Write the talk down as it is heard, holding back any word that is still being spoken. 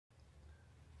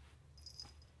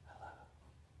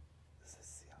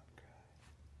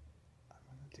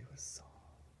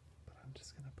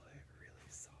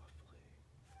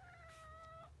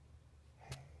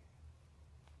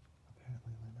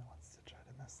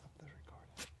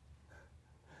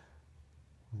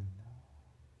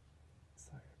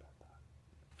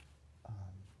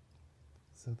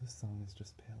So this song is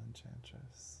just Pale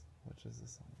Enchantress, which is a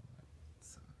song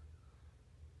that's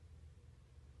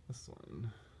this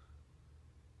one.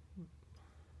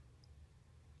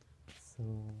 So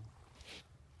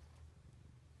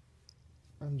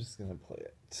I'm just gonna play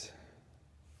it,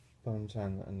 but I'm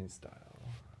trying a new style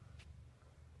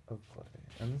of play.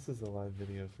 And this is a live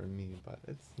video for me, but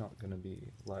it's not gonna be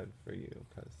live for you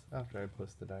because after I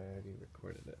posted, I already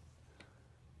recorded it.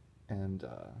 And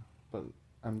but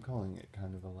I'm calling it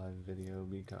kind of a live video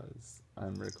because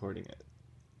I'm recording it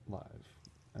live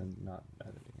and not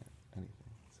editing it, anything.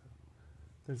 So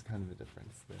there's kind of a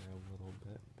difference there a little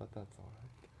bit, but that's alright.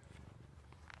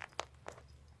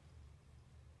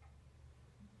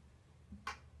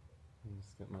 Let me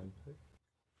just get my pick.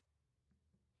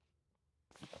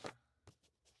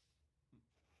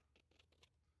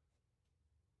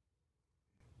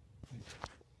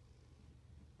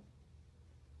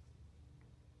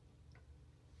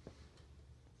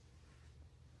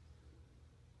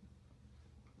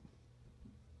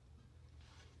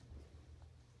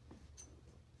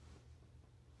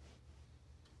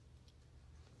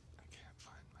 I can't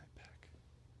find my pick.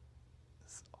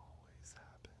 This always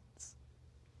happens.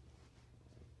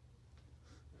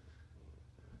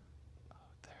 Oh,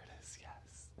 there it is,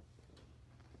 yes.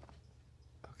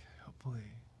 Okay,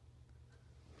 hopefully.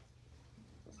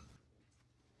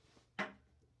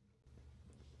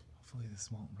 Hopefully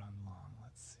this won't run long.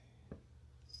 Let's see.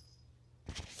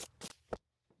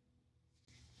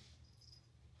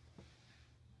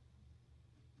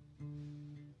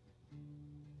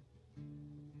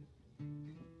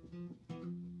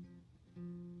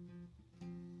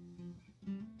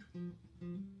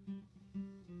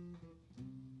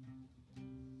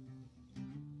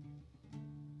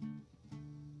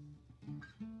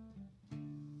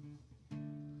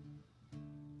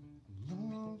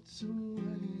 Locked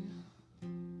away,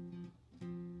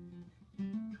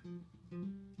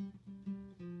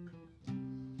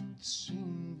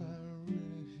 chained by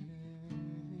rage,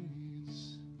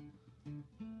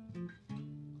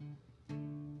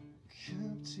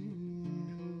 captive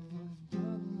of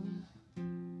blood,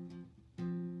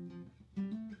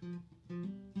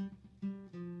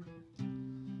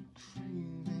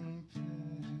 craving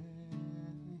pain,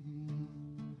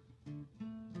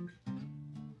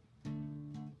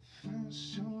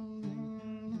 fashioned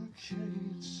in a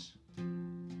cage.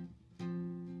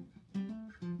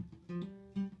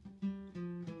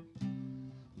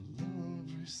 Love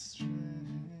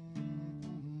restrained,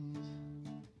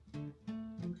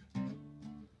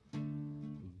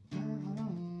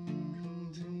 bound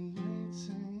and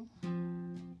waiting,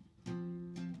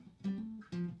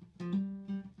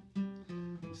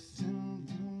 within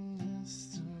the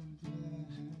nest of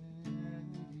blades.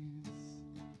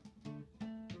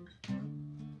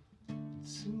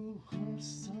 Two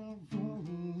hearts are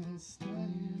rolling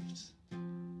enslaved.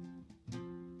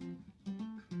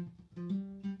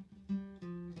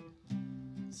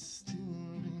 Still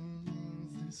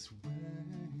remains this way.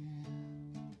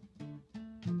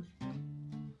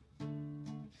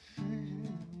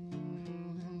 Filigree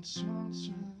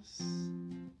Enchantress,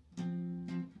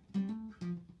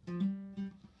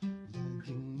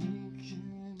 lying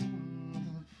naked in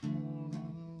the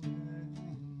pouring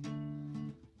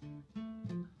rain.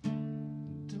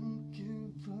 Don't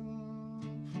give up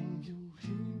on your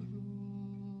hero.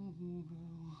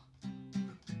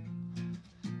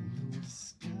 The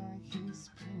sky is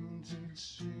painted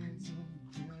shades of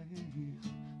grey.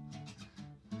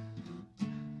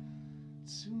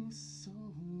 Two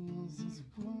souls as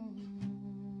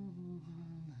one.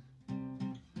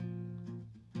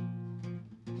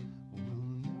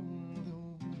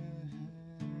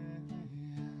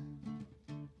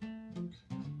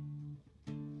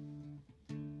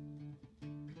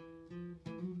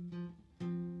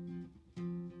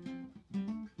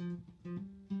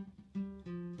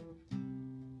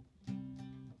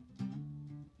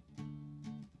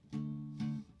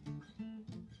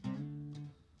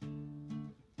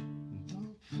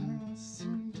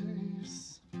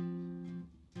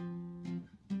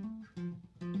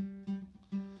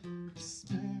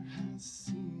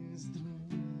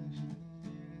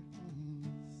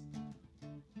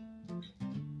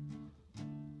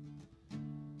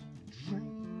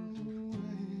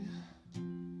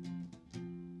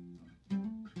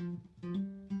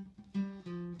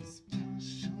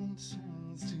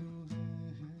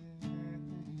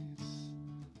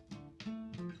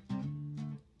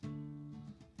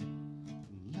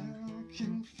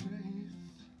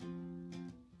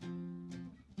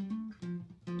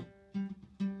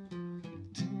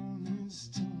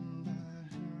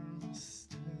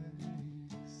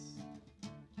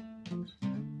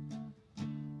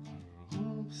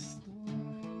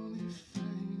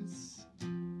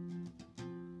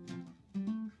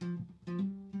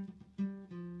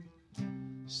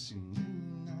 scionphoenix.